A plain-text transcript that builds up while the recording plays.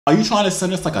Are you trying to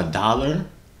send us like $1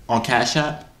 on Cash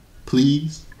App,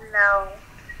 please? No.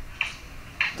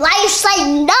 Why you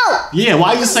say no? Yeah,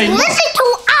 why you say no? Listen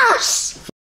to us.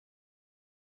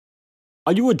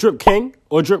 Are you a drip king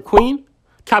or a drip queen?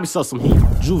 Copy yourself some heat.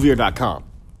 Joovier.com.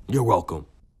 You're welcome.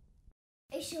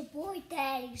 It's your boy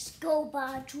Daddy's Go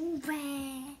by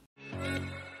Joovier.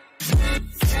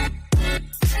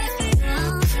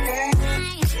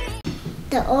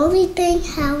 The only thing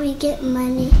how we get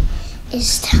money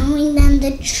is telling them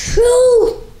the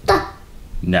truth.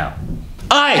 No.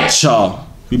 Alright, y'all.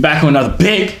 We back with another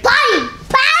big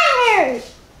banger.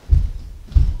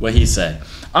 What he said.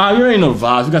 You already know the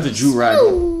vibes. We got the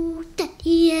Joovier.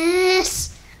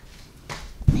 Yes.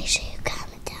 Make sure you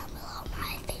comment down below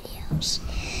my videos.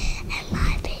 And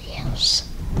my videos.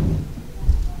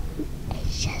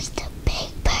 It's just a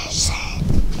big person.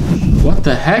 What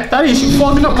the heck? That is you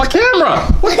fogging up my camera.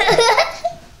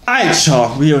 Alright,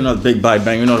 y'all. We have another big bite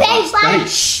bang. You know the vibes. That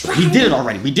is, shh. We did it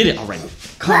already. We did it already.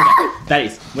 Calm down. That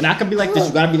is. We're not gonna be like this.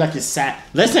 You gotta be like this. Sat.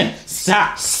 Listen.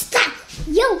 Stop. Stop.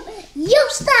 You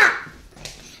stop.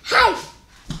 Hi.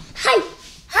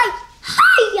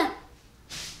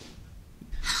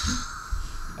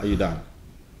 Are you done?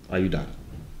 Are you done?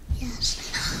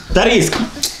 Yes. That is.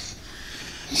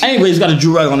 Anyways, got a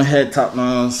do-rag on the head top, you know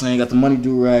what I'm saying? Got the money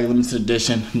do-rag, limited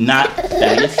edition. Not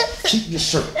that is. Keep your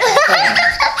shirt.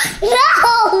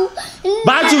 No.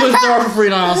 Buy Joovier store for free,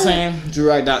 you know what I'm saying?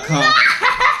 Joovier.com.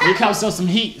 You can sell some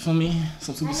heat for me.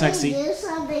 Some super sexy.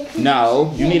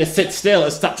 No, you need to sit still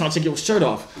and stop trying to take your shirt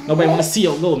off. Nobody want to see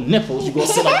your little nipples. You gonna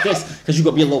sit like this because you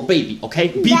gonna be a little baby, okay?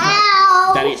 Be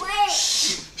quiet. That is.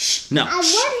 Shh. No. I want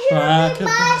you to be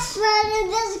my son in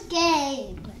this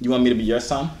game. You want me to be your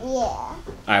son? Yeah.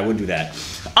 Alright, we'll do that.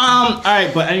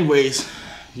 Alright, but anyways,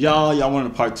 y'all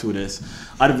wanted a part 2 of this.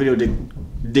 Other video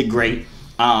did great.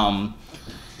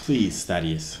 Please,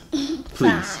 Thaddeus.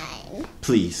 Please. Fine.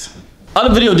 Please.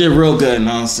 Other video did real good, you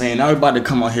know what I'm saying? Now we're about to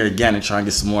come out here again and try and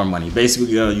get some more money. Basically,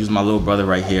 we're gonna use my little brother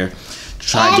right here to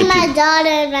try and get my daughter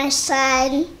and my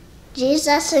son,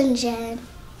 Jesus and Jen.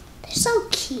 They're so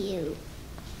cute.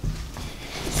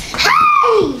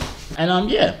 Hey!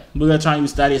 And yeah, we're gonna try and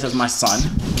use Thaddeus as my son.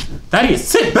 Thaddeus,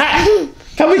 sit back!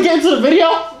 Can we get into the video?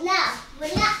 No,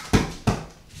 we're not.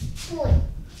 Boy.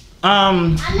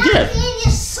 I'm not being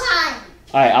your son.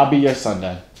 Alright, I'll be your son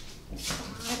then.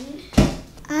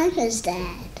 I'm his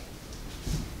dad.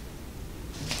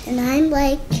 And I'm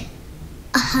like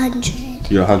 100.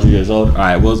 You're 100 years old?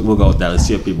 Alright, we'll go with that. Let's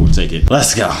see if people will take it.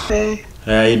 Let's go. Hey.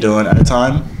 Hey, how you doing? At a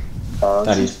time?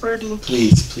 She's pretty.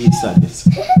 Please, Thaddeus.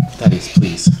 Thaddeus,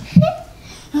 please.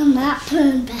 I'm not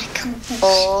putting back on the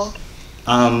Oh.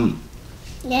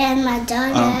 Yeah, and my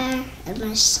daughter and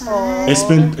my son.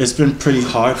 It's been pretty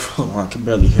hard for I can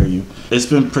barely hear you. It's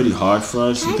been pretty hard for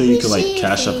us. You think you could like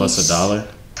cash up us $1?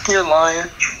 You're lying.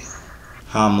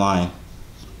 How I'm lying?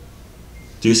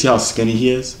 Do you see how skinny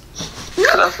he is?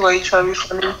 I feel like you're trying to be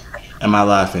funny. Am I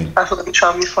laughing? I feel like you're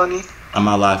trying to be funny. Am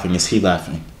I laughing? Is he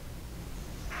laughing?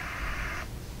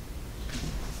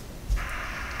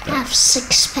 I have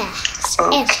 6 packs.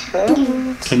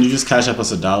 Okay. Can you just cash up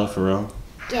us $1 for real?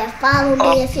 Yeah, follow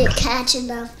me if you're catching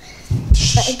them.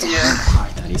 Yeah. Cry,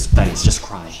 Thaddeus, just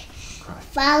cry.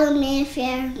 Follow me if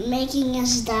you're making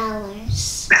us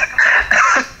dollars.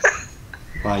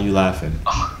 Why are you laughing?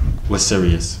 We're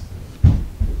serious.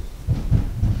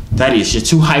 Thaddeus, you're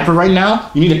too hyper right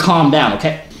now. You need to calm down,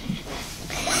 okay?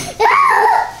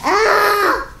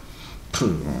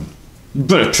 You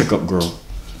better trick up, girl.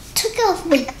 Took off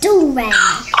my do-rag.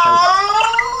 I'm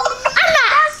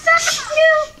not accepting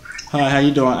you. Hi, how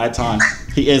you doing? At time.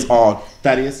 He is on.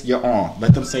 Thaddeus, you're on.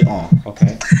 Let them say on,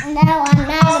 okay? No, I'm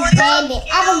not a baby.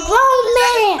 I'm a grown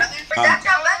man.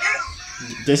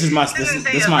 This is my son.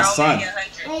 This is my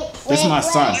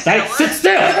son. Thaddeus, sit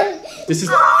still. This is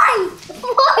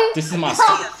my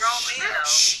son.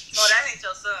 Shh. Oh, that ain't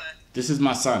your son. This is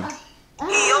my son.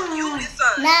 You his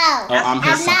son. No. Oh, I'm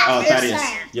his son. Oh, Thaddeus,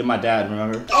 son. you're my dad.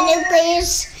 Remember? Can you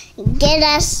please get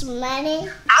us money?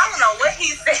 I don't know what he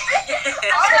said.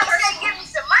 Give me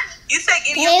some money. You said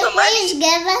give Can you you some money. please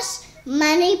give us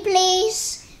money,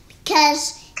 please? Because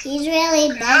he's really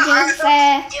begging for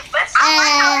I like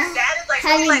how his dad is like,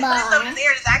 honey he's like bar. putting something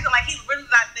there, just acting like he's really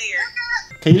not there.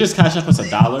 Can you just cash up us $1?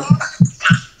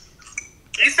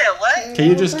 You said what? Can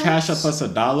you just cash up us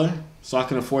 $1 so I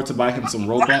can afford to buy him some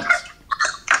Robux?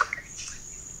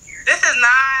 This is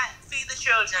not Feed the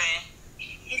Children.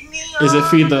 Is it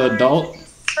Feed the Adult?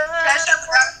 Cash up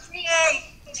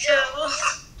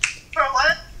for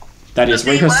what? Thaddeus,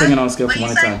 rate her singing on a scale from 1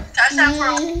 to 10. Cash up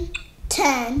for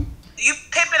 10. you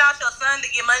pimping out your son to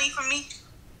get money from me?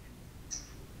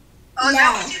 Oh, is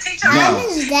that what you teach her? I'm No.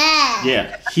 his dad.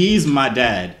 Yeah, he's my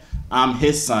dad. I'm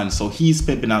his son, so he's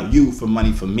pimping out you for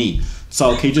money for me.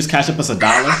 So can you just cash up us $1?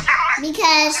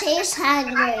 Because he's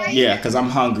hungry. Yeah, because I'm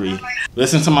hungry.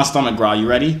 Listen to my stomach growl. You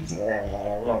ready?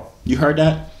 You heard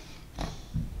that?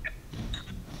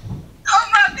 Oh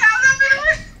my God,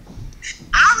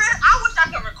 I wish I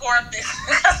could record this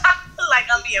because I feel like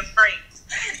I'm being pranked.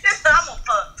 I'm a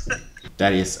punk.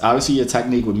 Thaddeus, obviously your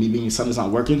technique with me being your son is not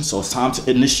working, so it's time to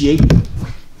initiate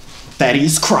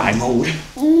Thaddeus cry mode.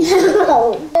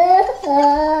 No.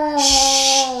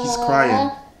 He's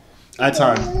crying. At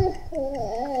time.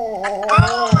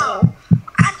 Oh,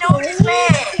 I know this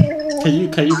man. Can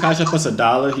you cash up us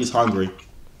 $1? He's hungry.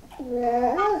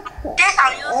 That's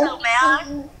on YouTube,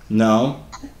 man. No.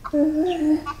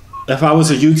 If I was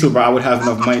a YouTuber, I would have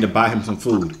enough money to buy him some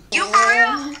food. You for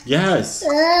real? Yes.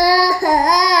 You hear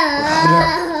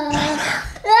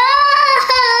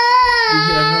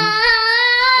him?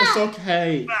 It's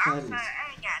okay. Bro, I Thaddeus.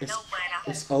 ain't got no money.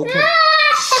 It's okay.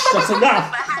 That's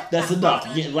enough. That's enough.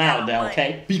 You're getting loud now,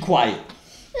 okay? Be quiet.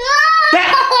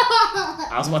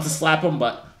 I was about to slap him,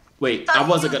 but wait, I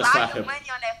wasn't gonna slap him. Money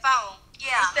on that phone.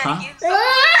 Yeah. Huh?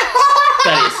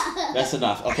 That's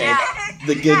enough. Okay,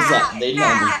 the gig's up. They know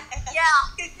me. Yeah.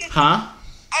 Huh?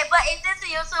 Hey, but is this a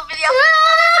YouTube video?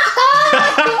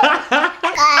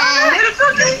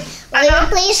 Will you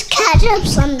please catch up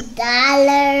some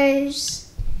dollars?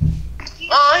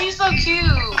 Oh, he's so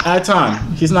cute. At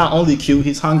time, he's not only cute,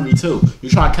 he's hungry too. You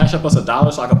try to cash up us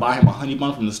 $1 so I can buy him a honey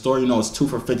bun from the store. You know it's 2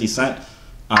 for 50 cents.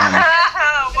 Wow.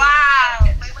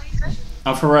 Wait, what he said?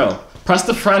 For real. Press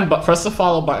the press the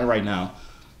follow button right now.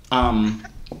 Come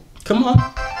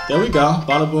on. There we go.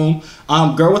 Bada boom.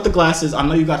 Girl with the glasses. I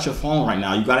know you got your phone right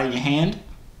now. You got it in your hand.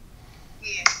 Yeah.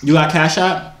 You got Cash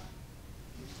App.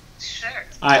 Sure.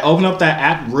 All right, open up that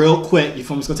app real quick. You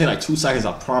feel me? It's gonna take like 2 seconds.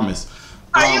 I promise.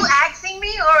 Are you asking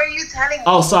me or are you telling me?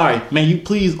 Oh, sorry. Man, you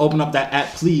please open up that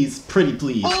app, please. Pretty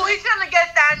please. Oh, he's gonna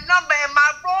get that number in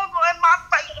my logo in my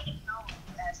face. No,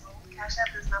 asshole. Cash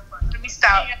App is not fun. Let me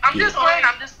stop. I'm just playing.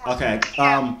 Okay.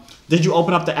 Did you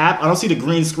open up the app? I don't see the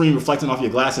green screen reflecting off your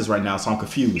glasses right now, so I'm You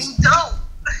confused. don't. All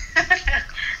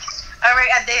right,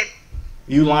 I did.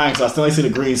 You lying, so I still ain't see the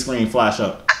green screen flash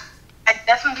up. I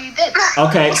definitely did.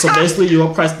 Okay, so basically you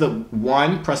will press the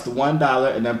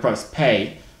 $1 and then press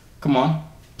pay. Come on.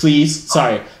 Please.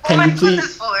 Sorry. What Can am you I doing please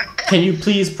this for? can you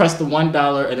please press the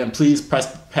 $1 and then please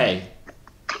press pay?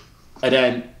 And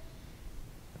then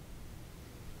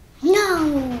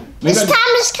No. Maybe This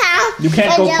time is count. You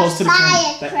can't for go close to the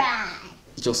Josiah camera. cry.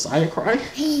 Did Josiah cry?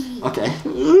 Okay.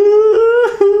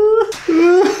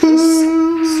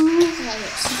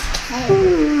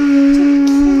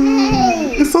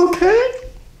 It's okay.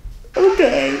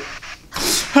 Okay.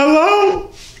 Hello?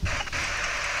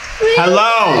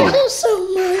 Hello?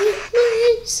 Some money,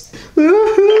 please.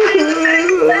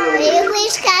 Will you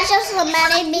please catch us some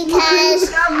money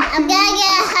because I'm gonna get a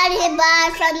honey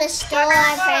bar from the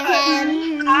store for him.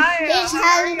 He's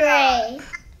hungry.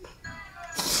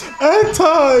 Ad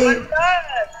time.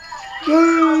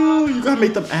 You gotta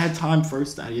make them ad time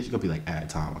first, Daddy. You gotta be like ad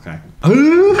time, okay? At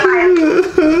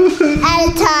a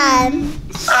time.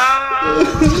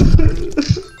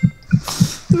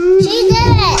 She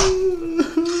did it.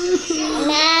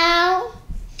 Now,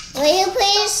 will you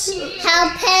please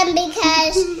help him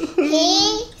because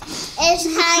he is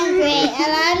hungry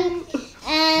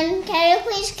and can you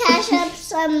please cash up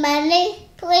some money,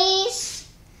 please?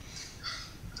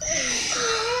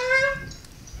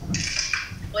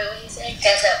 Wait, what he said?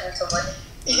 Cash App with some money.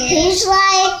 He's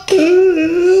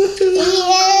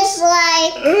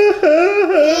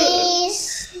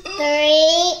he's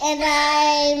 3 and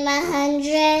I'm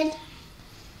 100.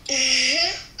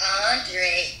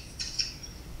 100.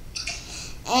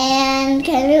 And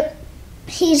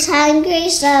he's hungry,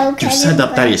 so can You said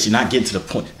up that is. You're not getting to the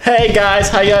point. Hey guys,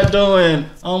 how y'all doing?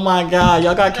 Oh my God,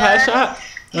 y'all got Cash App?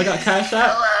 Y'all got Cash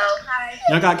App? Hello. Hi.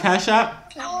 Y'all got Cash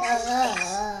App?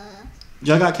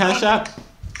 Y'all got Cash App?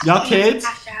 Y'all kids?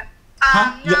 Cash App.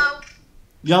 Huh? No.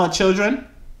 Y'all children?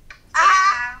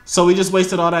 So we just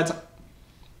wasted all that time.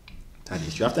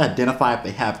 Thaddeus, you have to identify if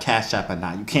they have Cash App or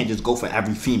not. You can't just go for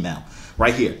every female.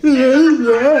 Right here. What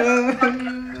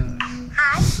you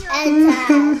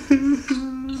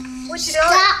doing?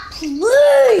 Stop,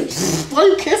 please. Why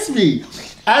you kiss me?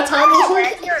 Add time real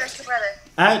quick. You're your brother.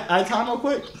 Add time real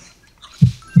quick.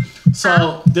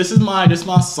 So this is my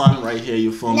son right here.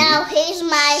 You feel me? No, he's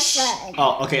my son.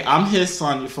 Oh, okay. I'm his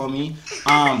son. You feel me?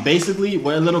 Basically,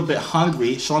 we're a little bit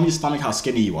hungry. Show me your stomach how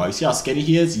skinny you are. You see how skinny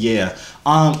he is? Yeah.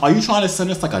 Are you trying to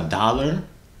send us like $1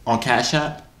 on Cash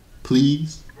App,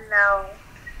 please? No.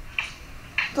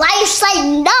 Why you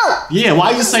say no? Yeah,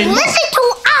 why you say no? Listen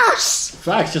to us.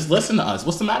 Facts, just listen to us.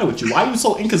 What's the matter with you? Why are you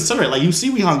so inconsiderate? Like, you see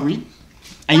we hungry,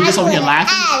 and you just over here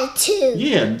laughing? Attitude.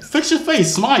 Yeah, fix your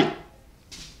face, smile.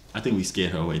 I think we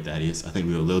scared her away, Thaddeus. I think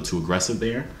we were a little too aggressive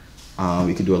there.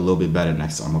 We could do a little bit better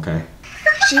next time, okay?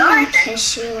 She might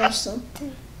kiss you or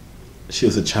something. She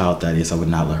was a child, Thaddeus. I would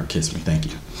not let her kiss me. Thank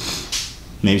you.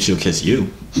 Maybe she'll kiss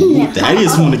you. Ooh,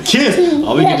 Thaddeus want to kiss.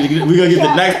 Oh, we gonna get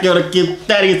the next girl to give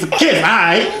Thaddeus a kiss. All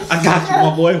right, I got you,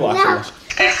 my boy. Watch.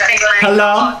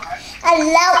 Hello.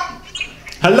 Hello.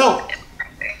 Hello.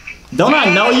 Don't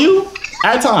I know you?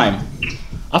 At time.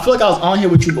 I feel like I was on here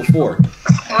with you before.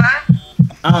 What?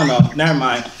 I don't know. Never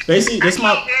mind. Basically, this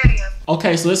my.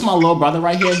 Okay, so this is my little brother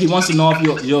right here. He wants to know if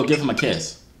you'll give him a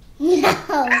kiss. No. Is it okay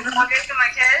for my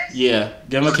kids? Yeah,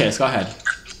 give him a kiss. Go ahead.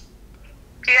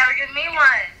 You gotta give me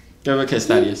one. Give him a kiss,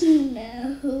 Thaddeus.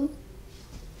 No.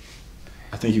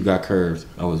 I think you got curved.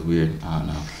 That was weird. I don't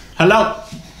know. Hello.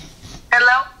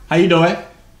 Hello? How you doing?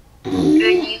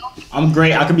 Good, you? I'm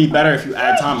great. I could be better if you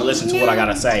add time to listen to what I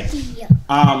gotta say.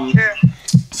 Sure.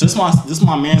 So this is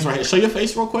my man's right here. Show your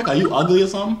face real quick. Are you ugly or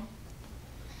something?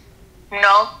 No.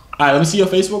 All right, let me see your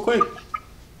face real quick.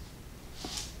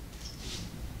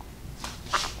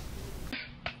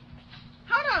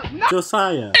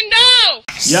 Josiah.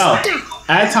 Yo,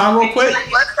 add time real quick.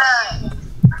 What's up?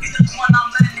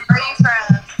 Where you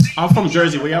from? I'm from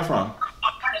Jersey. Where y'all from?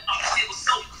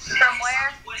 From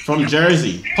where? From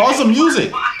Jersey. Pause the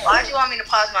music. Why'd you want me to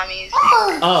pause my music?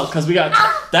 Oh, cause we got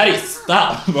Thaddeus.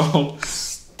 Stop, bro.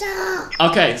 Stop.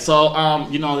 Okay, so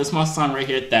you know, this is my son right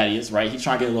here, Thaddeus, right? He's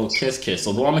trying to get a little kiss.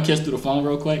 So do I'm gonna kiss through the phone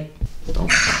real quick?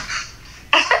 Don't.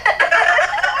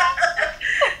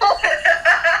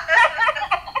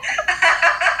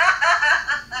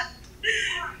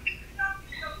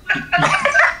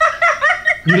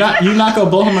 You not gonna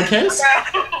blow him a kiss?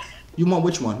 You want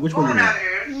which one? Which one you want?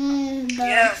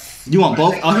 Yeah. You want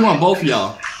both? Oh, he want both of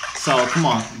y'all. So come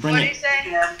on, bring What do you it.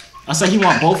 say? I said he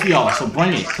want both of y'all, so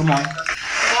bring it. Come on.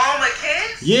 Blow him a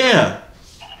kiss? Yeah.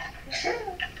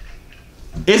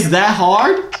 Is that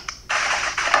hard?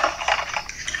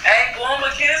 Hey, blow him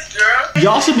a kiss, girl.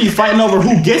 Y'all should be fighting over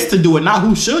who gets to do it, not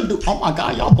who should do. Oh my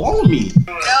God, y'all blowing me.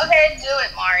 Go ahead and do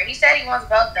it, Mari. He said he wants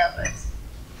both of us.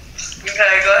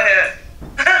 Okay, go ahead.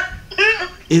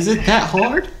 Is it that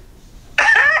hard?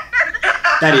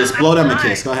 That is, blow them a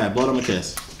kiss. Go ahead, blow them a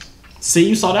kiss. See,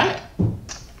 you saw that?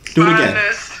 Do it again.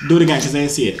 Do it again, because they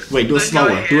didn't see it. Wait, do it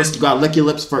slower. Do it. You gotta lick your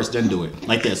lips first, then do it.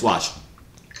 Like this, watch.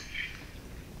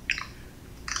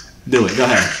 Do it, go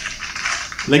ahead.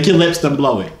 Lick your lips, then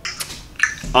blow it.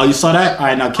 Oh, you saw that? All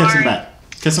right, now kiss him back.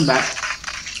 Kiss him back.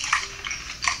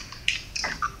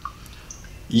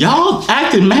 Y'all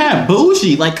acting mad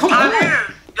bougie. Like, come on. Go ahead.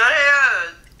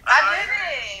 I did it.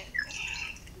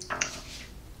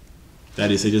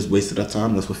 That is, they just wasted our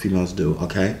time. That's what females do,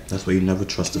 okay? That's why you never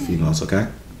trust the females, okay?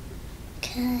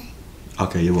 Okay.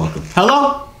 Okay, you're welcome.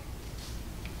 Hello?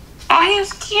 Oh,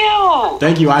 he's cute.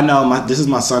 Thank you. I know. This is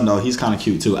my son, though. He's kind of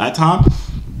cute, too. At Tom?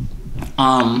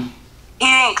 He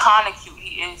ain't kind of cute.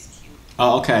 He is cute.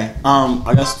 Oh, okay.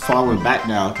 I guess forward back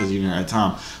now because you're at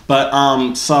Tom. But,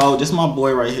 so this is my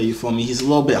boy right here, you feel me? He's a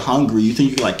little bit hungry. You think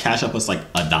you could, like, cash up us,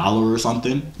 like, $1 or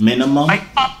something? Minimum?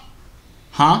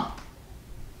 Huh?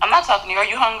 I'm not talking to you. Are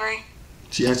you hungry?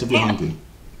 She asked if you're hungry.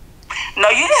 No,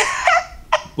 you didn't.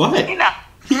 What? You're not.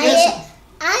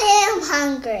 I am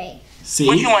hungry. See?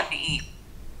 What you want to eat?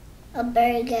 A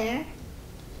burger.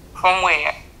 From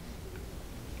where?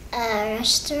 A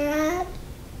restaurant.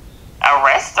 A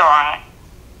restaurant?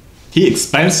 He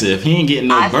expensive. He ain't getting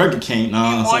no I Burger King, know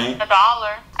what I'm More saying? than $1.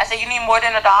 I said you need more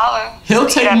than $1. He'll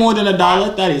take more than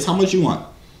 $1. That is, how much you want?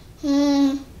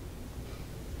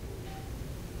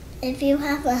 If you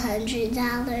have $100,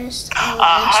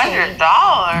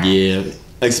 $100? Yeah.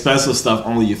 Expensive stuff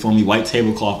only, you feel me? White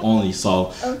tablecloth only,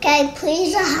 so. Okay,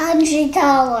 please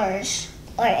 $100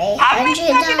 or $800. How many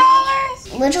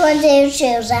 $100? Which one do you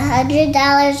choose?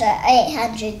 $100 or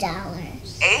 $800?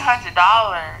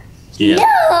 $800. Yeah.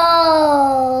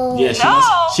 No. Yeah,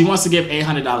 she wants to give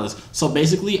 $800. So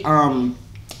basically,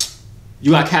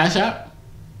 you got Cash App?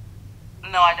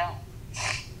 No, I don't.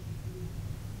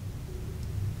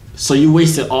 So you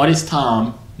wasted all this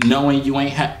time knowing you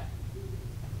ain't have.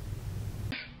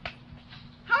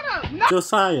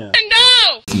 Josiah.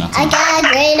 I got a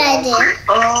great idea.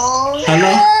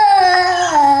 Hello?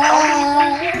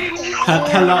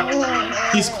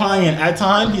 He's crying. At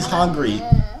time, he's hungry.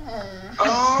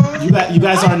 You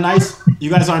guys are a nice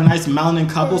melanin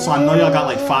couple, so I know y'all got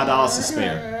like $5 to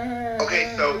spare.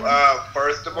 Okay, so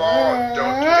first of all,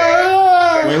 don't do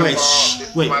that. Wait, Second of all, shh,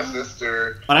 this wait. is my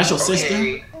sister. Oh, that's your Okay.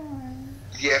 sister?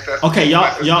 Yes, that's Okay, my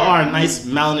y'all sister. are a nice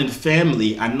melanin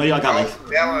family. I know y'all got like.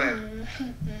 Melanin.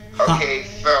 Okay,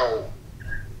 so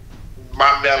my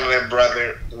melanin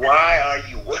brother, why are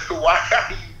you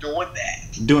doing that?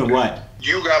 Doing what?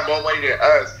 You got more money than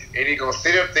us, and you're gonna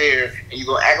sit up there and you're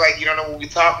gonna act like you don't know what we're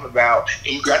talking about,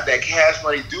 and you got that cash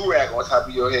money do-rag on top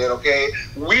of your head, okay?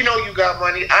 We know you got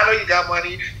money. I know you got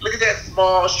money. Look at that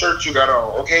small shirt you got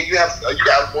on, okay? You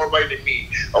got more money than me,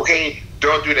 okay?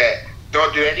 Don't do that.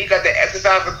 Don't do that. You got the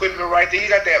exercise equipment right there. You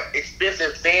got that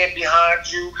expensive fan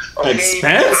behind you, okay?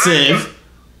 Expensive?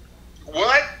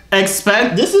 What? This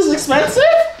is expensive?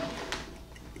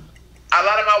 A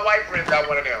lot of my white friends got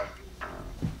one of them.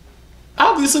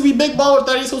 Obviously, we big baller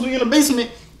 30, supposed to be in the basement,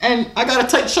 and I got a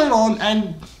tight shirt on,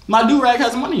 and my do-rag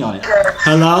has money on it.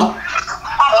 Hello? Oh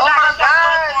my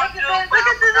God! Look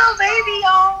at the little baby,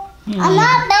 y'all. I'm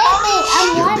not baby.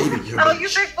 I'm one. Oh, you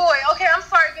big boy. Okay, I'm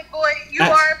sorry, big boy. You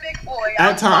are a big boy.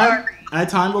 I'm sorry. At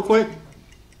time, real quick.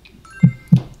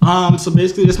 So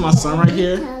basically, this is my son right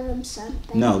here. Tell them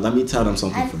something. No, let me tell them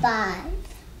something. I'm 5.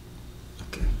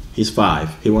 Okay, he's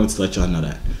 5. He wanted to let y'all know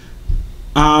that.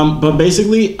 But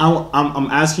basically,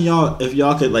 I'm asking y'all if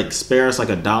y'all could like spare us like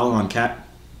 $1 on cat.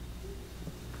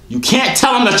 You can't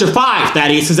tell them that you're 5,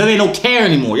 Thaddeus, because then they don't care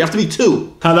anymore. You have to be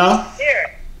 2. Hello?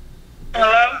 Here.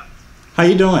 Hello? How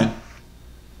you doing?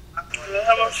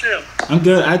 How about you? I'm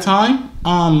good. At time,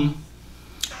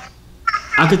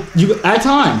 at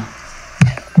time.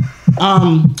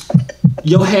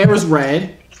 Your hair is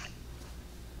red.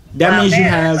 That means you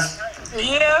have.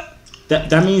 Yeah.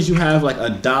 That means you have like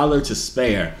 $1 to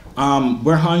spare.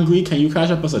 We're hungry. Can you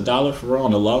cash up us $1 for real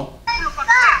on the low?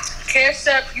 Cash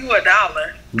up you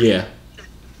 $1. Yeah.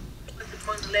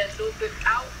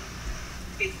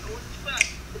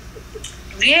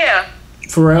 Yeah.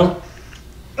 For real?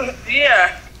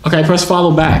 Yeah. Okay, press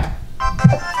follow back.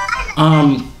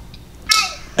 And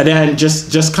then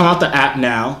just come out the app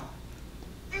now.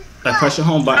 Press your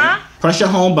home button. Press your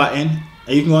home button,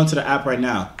 and you can go into the app right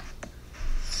now.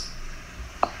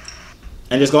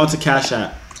 And just go into Cash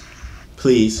App.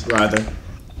 Please, rather.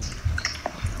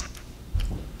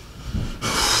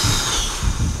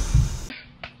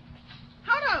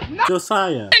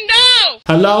 Josiah.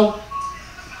 Hello?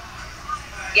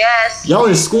 Yes. Y'all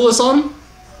in school or something?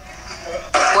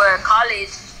 We're in college.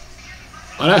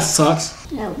 Oh, that sucks.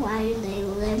 Now, why do they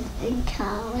live in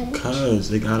college? Because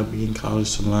they gotta be in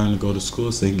college to learn to go to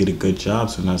school so they can get a good job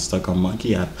so they're not stuck on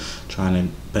Monkey App trying to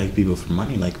beg people for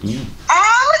money like me.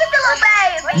 Oh, look at the little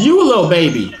baby. You a little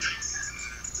baby.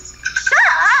 Shut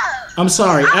up. I'm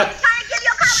sorry. I was trying to give you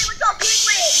a copy with your big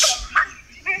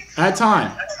wig. At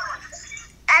time.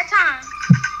 At time.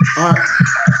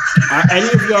 Are any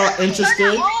of y'all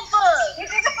interested?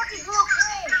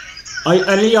 Are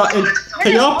any of y'all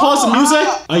can y'all pause the music?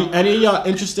 Are any of y'all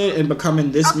interested in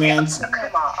becoming this man's? He said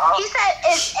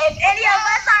if any of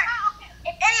us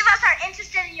are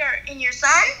interested in your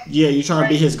son. Yeah, you trying to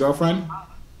be his girlfriend?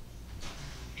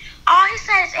 Oh, he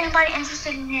said is anybody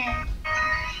interested in him?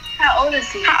 How old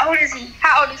is he? How old is he?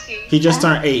 How old is he? He just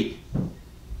turned 8.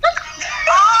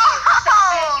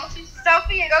 Oh.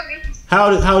 Sophia, go get you. How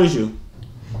old is you?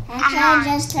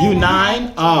 You 9?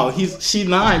 9? Oh, she's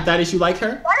 9. Thaddeus, you like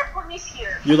her? What if police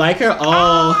here? You like her?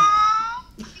 Oh.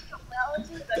 How old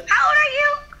are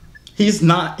you? He's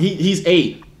not. He's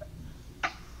 8.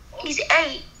 He's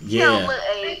 8. Yeah. He don't look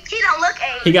 8. He don't look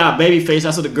 8. He got a baby face.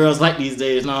 That's what the girls like these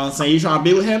days. Know what I'm saying? You trying to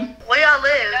be with him? Where y'all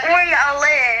live? Where y'all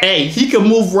live? Hey, he can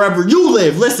move wherever you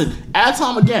live. Listen, add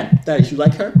time again. Thaddeus, you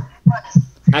like her?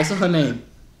 Ask her name.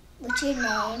 What's your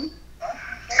name?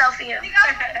 Sophia.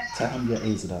 Tell him your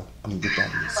age though. I mean, get that.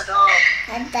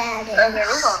 My dad is.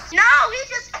 No,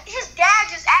 his dad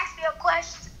just asked me a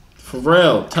question. For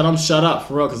real. Tell them shut up.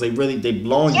 For real, because they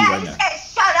blowing you Yeah, right he now. said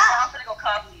shut up. I'm gonna go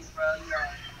call police, bro.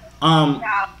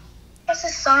 What's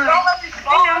his son? He's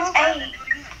 8.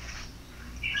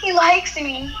 He likes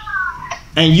me.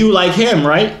 And you like him,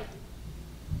 right?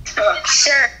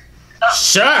 Sure.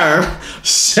 Sure.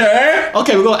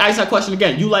 Okay, we're gonna ask that question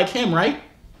again. You like him, right?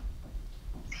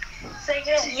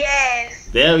 Yes.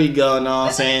 There we go. Know what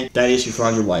I'm saying? That is you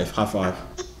found your wife. High five.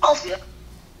 Oh.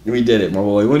 We did it, my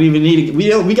boy. We don't even need it.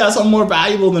 We got something more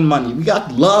valuable than money. We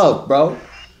got love, bro.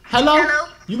 Hello?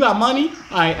 You got money?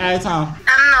 All right, add time.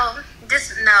 I don't know.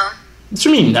 Just no. What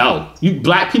you mean no? You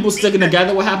black people sticking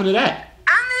together. What happened to that?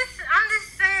 I'm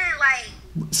just saying like.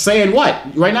 Saying what?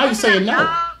 Right now you saying no?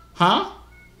 Huh?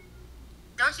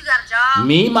 Don't you got a job?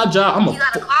 Me, my job. You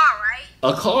got a car, right?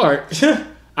 A car.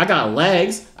 I got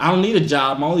legs. I don't need a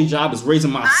job. My only job is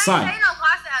raising my son. I ain't no car,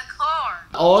 I said a car.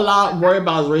 All I worry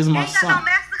about is raising my You ain't got son. no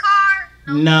MasterCard?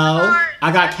 No,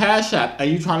 I got Cash App. Are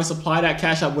you trying to supply that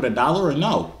Cash App with $1 or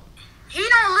no? He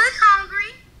don't look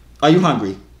hungry. Are you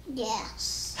hungry?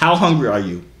 Yes. How hungry are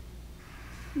you?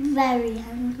 Very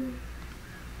hungry.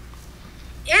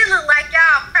 It look like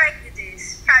y'all practice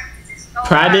this. So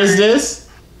Practice hard. this?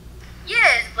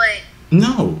 Yes, but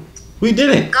No, we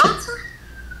didn't. go to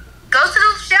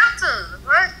the shelter.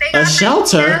 What? They A got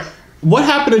shelter? What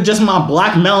happened to just my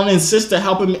black melanin sister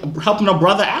helping a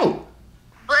brother out?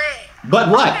 But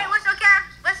what? Okay, what's your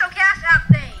cash app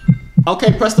thing?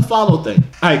 Okay, press the follow thing.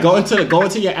 All right, go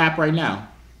into your app right now.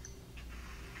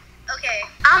 Okay,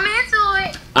 I'm into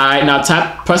it. All right, now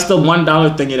press the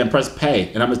 $1 thing and then press pay,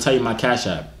 and I'm gonna tell you my Cash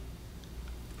App.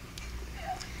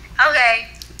 Okay.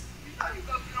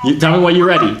 You tell me when you're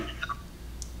ready.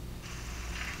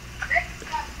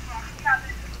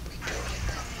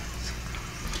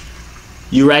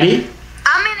 You ready?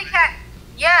 I'm in the cat.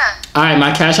 Yeah. All right,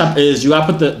 my Cash App is, you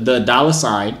gotta put the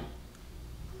 $,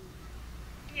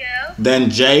 Yeah. then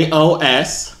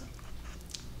JOSIAH,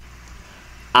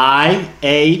 and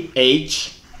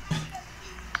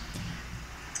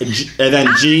then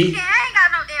G. I ain't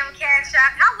got no damn cash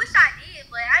app. I wish I did,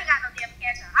 but I ain't got no damn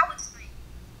cash app. I would explain.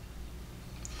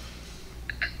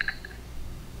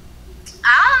 I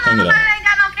Hang don't it know. up. Nobody ain't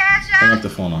got no cash Hang up app. the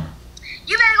phone on.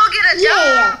 You better go get a job.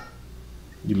 Yeah.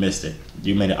 You missed it.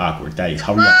 You made it awkward. Daddies,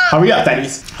 hurry up. Hurry up,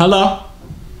 daddies. Hello.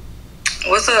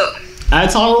 What's up?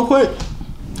 Add Tom real quick.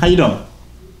 How you doing?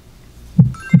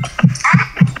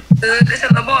 This is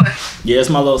the boy. Yeah,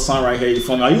 it's my little son right here. You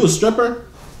feel me? Are you a stripper?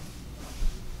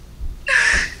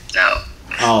 No.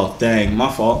 Oh, dang.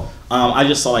 My fault. I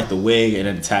just saw like the wig and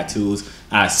then the tattoos.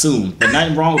 I assume. But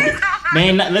nothing wrong with it.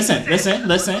 Listen.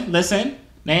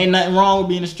 There ain't nothing wrong with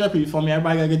being a stripper, you feel me?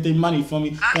 Everybody gotta get their money, for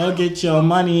me? Go get your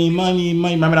money.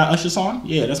 Remember that Usher song?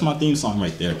 Yeah, that's my theme song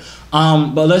right there.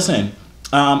 But listen,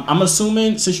 I'm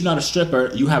assuming since you're not a stripper,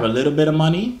 you have a little bit of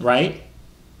money, right?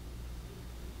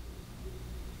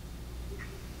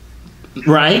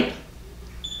 Right?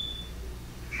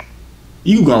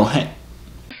 You go ahead.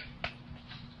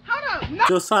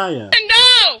 Josiah.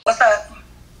 What's up?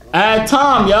 Hey,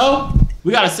 Tom, yo.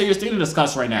 We got a serious thing to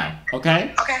discuss right now,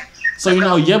 okay? Okay. So, you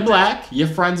know, you're black, your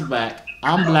friend's black,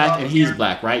 I'm black, and he's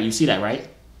black, right? You see that, right?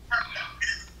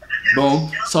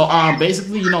 Boom. So,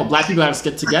 basically, you know, black people gotta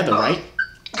stick together, right?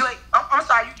 I'm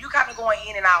sorry. You kind of going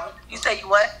in and out. You say you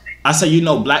what? I say, you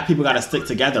know, black people gotta stick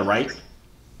together, right?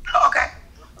 Oh, okay.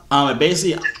 And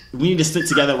basically, we need to stick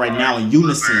together right now in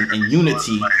unison and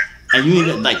unity, and you need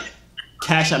to, like,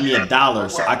 cash out me $1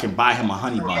 so I can buy him a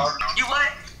honey bun. You what?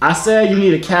 I said you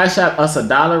need to cash out us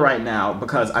 $1 right now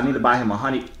because I need to buy him a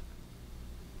honey.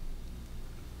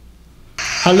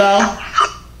 Hello?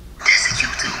 That's a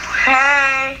YouTuber.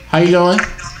 Hey. How you doing?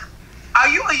 Are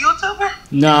you a YouTuber?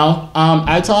 No.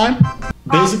 At time?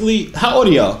 Basically, how old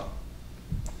are you?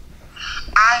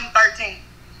 I'm 13.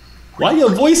 Why your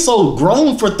voice so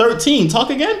grown for 13? Talk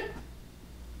again?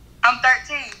 I'm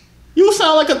 13. You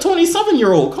sound like a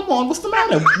 27-year-old. Come on, what's the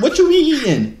matter? What you be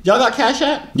eating? Y'all got Cash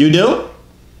App? You do?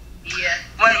 Yeah.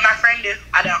 One of my friends do.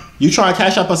 I don't. You trying to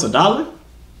cash up us $1? $1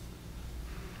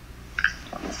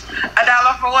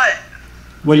 for what?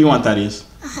 What do you want, that is?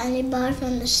 A honey bar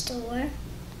from the store.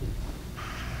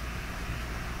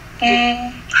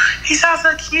 He sounds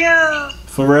so cute.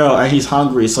 For real, and he's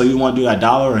hungry, so you want to do that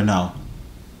 $1 or no?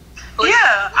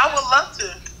 Yeah, I would love to.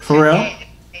 For real?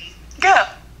 Yeah.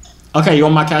 Okay, you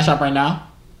want my Cash App right now?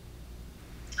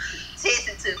 Text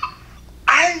it to me.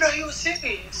 I didn't know he was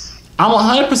serious. I'm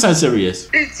 100% serious.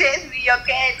 Text me your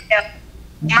cash app.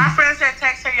 My friend said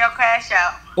text her your cash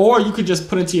out. Or you could just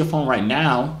put it to your phone right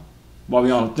now while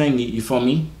we on the thingy, you feel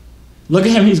me? Look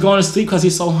at him, he's going to sleep because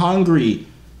he's so hungry.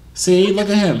 See, look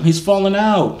at him, he's falling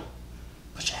out.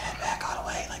 Put your head back all the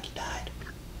way like he died.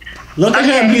 Look at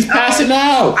him, he's passing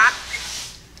out.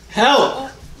 Help!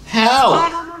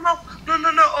 Help! No.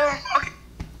 Okay.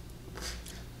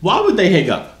 Why would they hang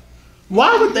up?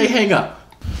 Why would they hang up?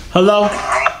 Hello?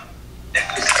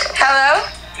 Hello?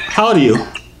 How old are you?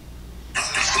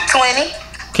 20.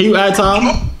 Can you add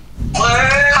Tom?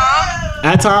 Huh?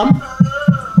 Add Tom?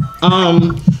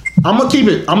 I'm gonna keep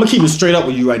it straight up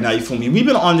with you right now, you feel me? We've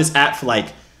been on this app for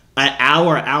like an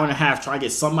hour and a half trying to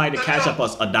get somebody to cash up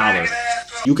us $1.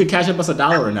 You could cash up us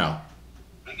 $1 or no?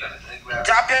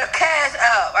 Drop your cash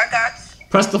out. I got you.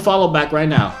 Press the follow back right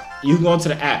now. You can go into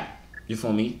the app. You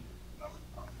feel me?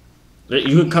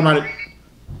 You can come out of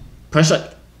press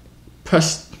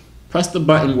the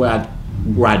button where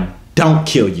I don't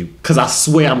kill you. Cause I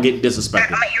swear I'm getting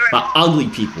disrespected by ugly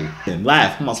people. And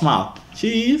laugh. Come on, smile.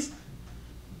 Cheese.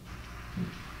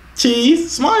 Cheese.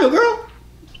 Smile, girl.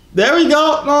 There we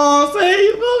go. No, say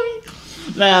you feel me?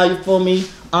 Now, you feel me?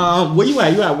 Where you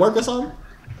at? You at work or something?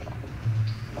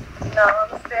 No,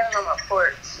 I'm standing on my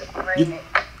porch. It's raining.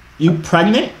 You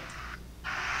pregnant?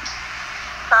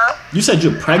 Huh? You said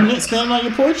you're pregnant standing on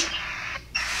your porch?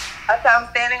 I said I'm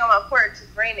standing on my porch.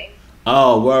 It's raining.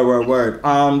 Oh, word.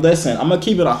 Listen, I'm gonna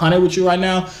keep it 100 with you right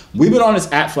now. We've been on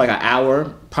this app for like an hour,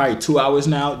 probably 2 hours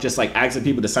now, just like asking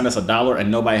people to send us $1,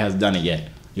 and nobody has done it yet.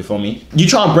 You feel me? You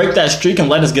trying to break that streak and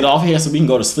let us get off here so we can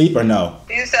go to sleep or no?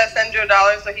 You said send you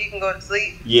 $1 so he can go to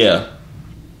sleep. Yeah.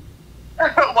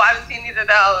 Why does he need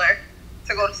 $1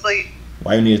 to go to sleep?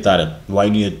 Why you need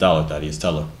 $1, Thaddeus?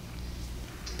 Tell her.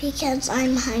 Because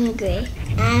I'm hungry.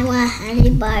 I want a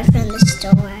honey bar from the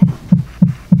store.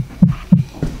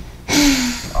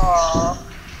 Aww.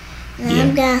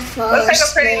 I'm gonna fall Looks like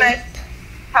a pretty asleep. nice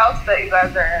house that you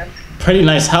guys are in. Pretty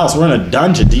nice house. We're in a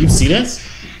dungeon. Do you see this?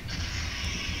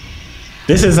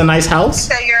 This is a nice house.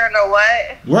 You say you're in a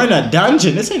what? We're in a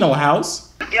dungeon. This ain't no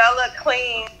house. Y'all look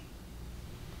clean.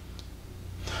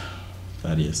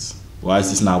 Thaddeus, why is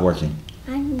this not working?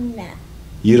 I'm not.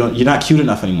 You're not cute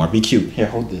enough anymore. Be cute. Here,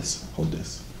 hold this.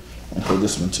 And hold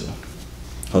this one too.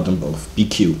 Hold them both. Be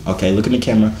cute. Okay, look in the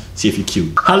camera. See if you're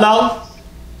cute. Hello?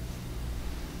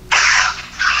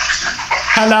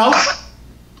 Hello?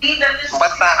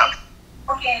 What's up?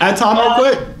 Add Tom real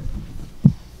quick.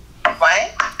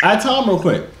 What? Add Tom real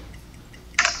quick.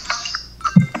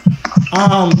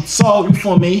 So you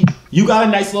feel me? You got a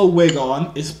nice little wig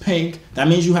on. It's pink. That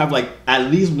means you have like at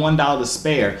least $1 to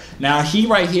spare. Now he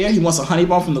right here, he wants a honey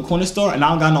bar from the corner store, and I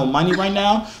don't got no money right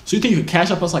now. So you think you could cash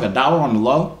up us like $1 on the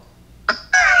low? $1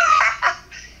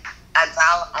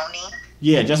 only?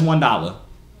 Yeah, just $1.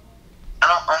 I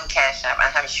don't own Cash App. I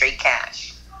have straight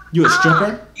cash. You a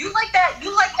stripper? You like that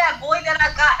boy that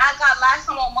I got last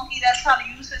time on Monkey that's trying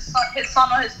to use his son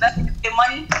or his nephew to get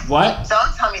money? What?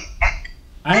 Don't tell me that.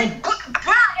 I ain't. Bro,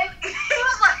 he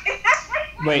was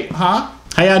like Wait, huh?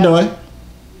 How y'all doing?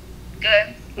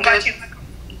 Good. Got you.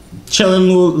 Chilling,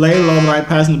 lay low, right,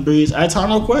 passing the breeze. Add Tom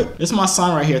real quick. This is my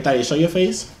son right here. Thaddeus, show your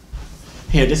face.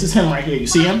 Here, this is him right here. You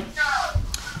see him?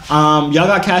 Y'all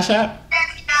got Cash App?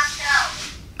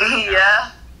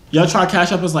 Yeah. Y'all try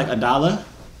Cash App as like $1?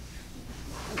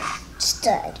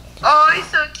 Stud. Oh, he's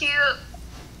so cute.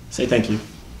 Say thank you.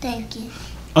 Thank you.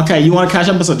 Okay, you want to cash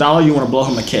up us $1? Or you want to blow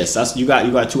him a kiss? That's you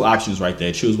got 2 options right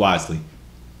there. Choose wisely.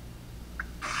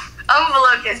 I'm a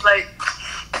little kiss, like.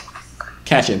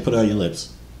 Catch it and put it on your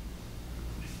lips.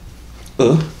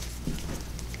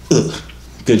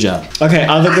 Good job. Okay,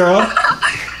 other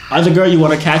girl. You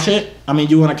want to catch it? I mean,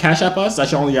 you want to Cash App us?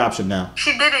 That's your only option now.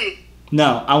 She did it.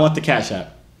 No, I want the Cash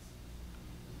App.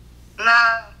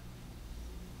 Nah.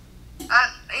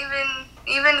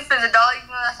 Even if it's $1, even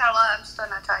though that's not a lot, I'm still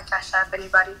not trying to Cash App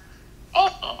anybody.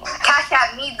 Cash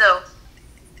App me though.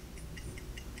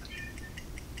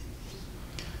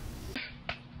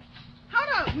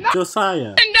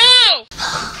 Josiah.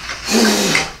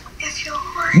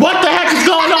 What the heck is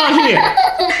going on here?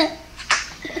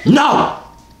 No.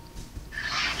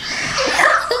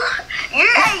 You're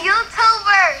a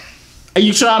YouTuber. Are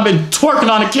you sure I've been twerking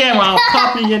on the camera? I'll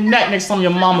pop in your neck next time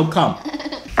your mama come.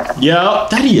 Yo,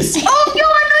 that is. Oh, yo,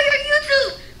 I know you're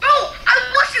YouTube. Bro, I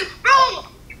want you. Bro.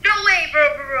 No way,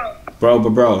 bro.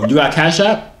 Bro, you got Cash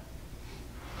App?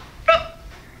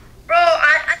 Bro,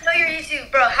 I know you're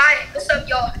YouTube. Bro, hi. What's up,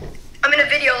 y'all? I'm in a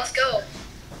video. Let's go.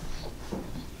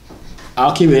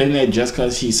 I'll keep it in there just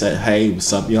cause he said, hey,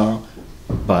 what's up, y'all?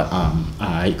 But,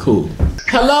 alright, cool.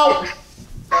 Hello?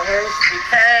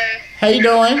 Hey. How you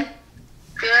doing?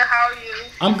 Good, how are you?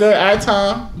 I'm good. Add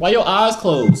Tom. Why your eyes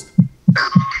closed?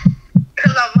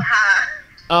 Because I'm high.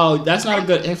 Oh, that's not a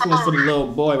good influence for the little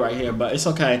boy right here, but it's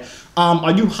okay.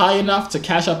 Are you high enough to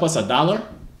cash up us $1?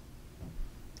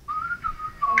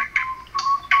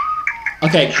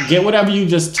 Okay, get whatever you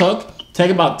just took.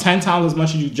 Take about 10 times as much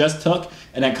as you just took,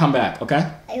 and then come back,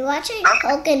 okay? Are you watching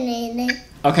Coconut?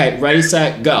 Okay, ready,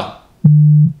 set, go.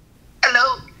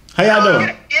 Hello. How y'all doing?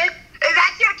 Is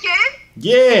that your kid?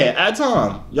 Yeah, add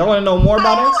Tom. Y'all want to know more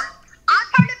about us? I'm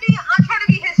trying to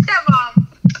be his stepmom.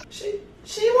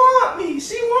 She want me.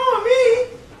 She want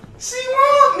me. She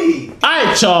want me.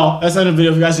 Alright, y'all. That's the end of the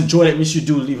video. If you guys enjoyed it, make sure you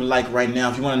do leave a like right now.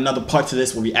 If you want another part to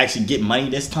this where we actually get money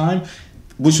this time,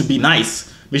 which would be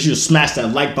nice, make sure you smash that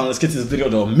like button. Let's get this video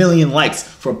to 1 million likes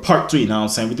for part 3. You know what I'm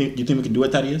saying? You think we can do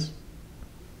it, Thaddeus?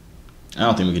 I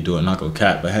don't think we can do it, not go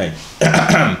cat, but hey.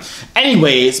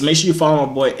 Anyways, make sure you follow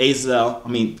my boy Azel.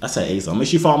 I said Azel. Make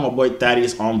sure you follow my boy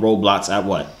Thaddeus on Roblox at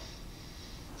what?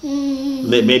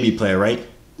 Lit Baby Player, right?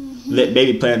 Lit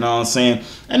Baby Player, know what I'm saying?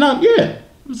 And yeah,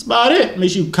 that's about it.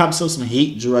 Make sure you copy yourself some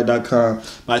heat, Joovier.com.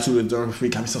 Buy 2 for free,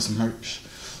 copy yourself some merch.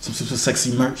 Some super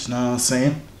sexy merch, know what I'm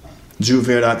saying?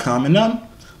 Joovier.com. And I'm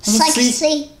Sexy.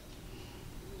 see.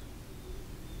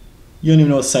 You don't even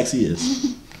know what sexy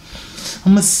is.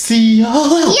 I'ma see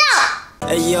y'all. Yeah.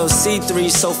 Hey yo,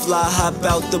 C3 so fly, hop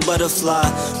out the butterfly.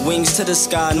 Wings to the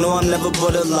sky, no I'm never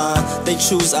borderline. They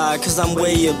choose I, cause I'm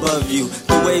way above you.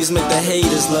 The waves make the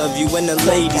haters love you when the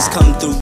ladies come through.